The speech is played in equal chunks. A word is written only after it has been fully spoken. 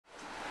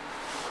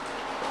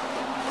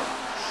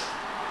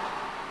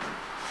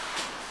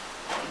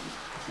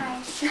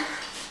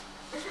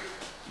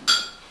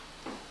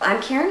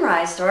I'm Karen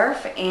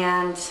Reisdorf,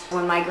 and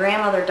when my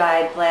grandmother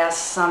died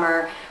last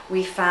summer,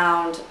 we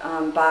found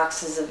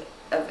boxes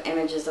of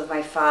images of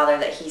my father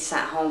that he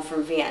sent home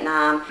from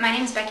Vietnam. My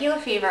name is Becky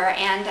LeFevre,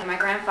 and my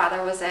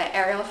grandfather was an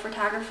aerial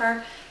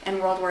photographer in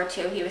World War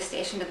II. He was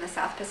stationed in the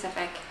South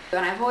Pacific.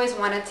 And I've always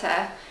wanted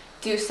to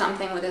do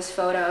something with his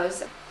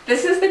photos.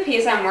 This is the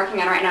piece I'm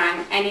working on right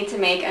now. I need to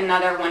make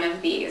another one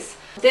of these.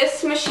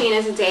 This machine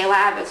is a day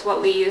lab. It's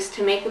what we use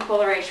to make the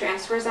Polaroid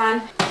transfers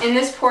on. In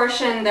this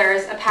portion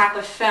there's a pack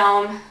of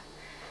film,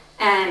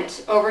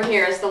 and over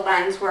here is the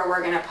lens where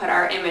we're going to put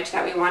our image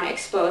that we want to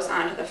expose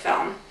onto the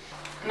film.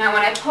 Now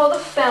when I pull the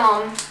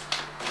film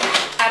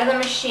out of the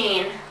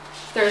machine,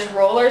 there's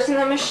rollers in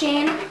the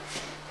machine,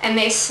 and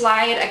they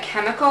slide a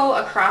chemical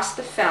across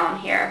the film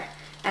here,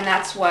 and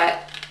that's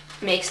what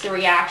makes the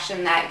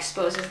reaction that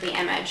exposes the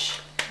image.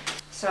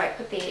 So I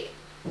put the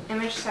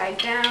image side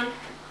down,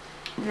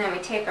 and then we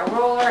take a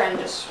roller and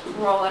just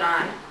roll it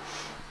on.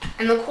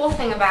 And the cool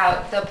thing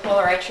about the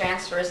Polaroid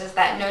transfers is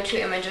that no two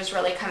images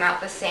really come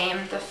out the same.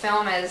 The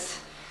film is,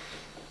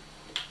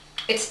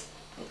 it's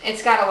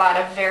got a lot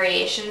of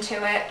variation to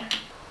it.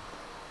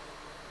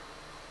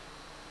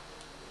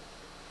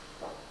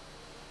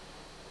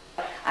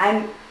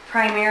 I'm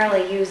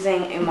primarily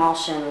using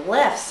emulsion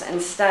lifts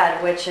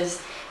instead, which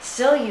is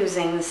still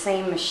using the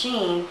same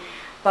machine,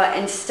 but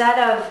instead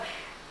of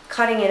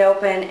cutting it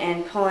open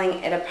and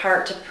pulling it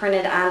apart to print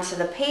it onto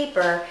the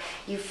paper,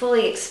 you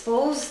fully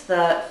expose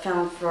the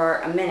film for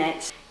a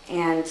minute,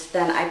 and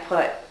then I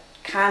put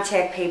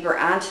contact paper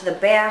onto the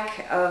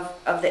back of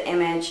the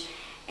image,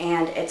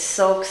 and it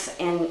soaks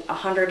in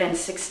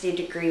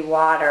 160-degree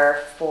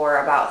water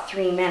for about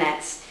 3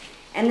 minutes.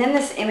 And then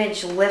this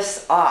image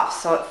lifts off,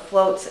 so it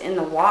floats in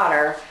the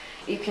water.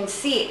 You can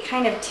see it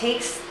kind of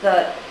takes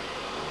the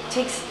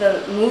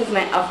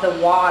movement of the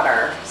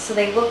water, so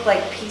they look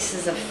like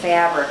pieces of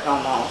fabric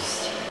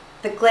almost.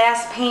 The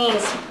glass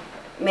panes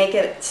make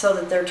it so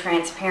that they're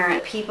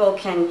transparent. People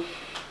can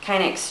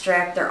kind of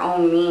extract their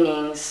own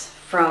meanings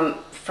from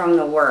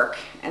the work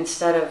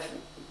instead of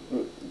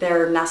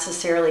there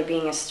necessarily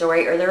being a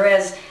story, or there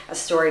is a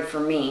story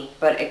for me,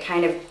 but it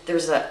kind of,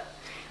 there's a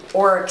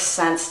auric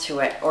sense to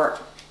it, or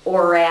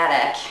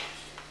auratic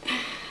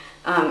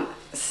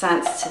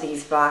sense to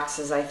these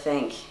boxes, I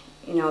think,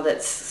 you know,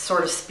 that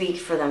sort of speak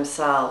for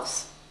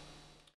themselves.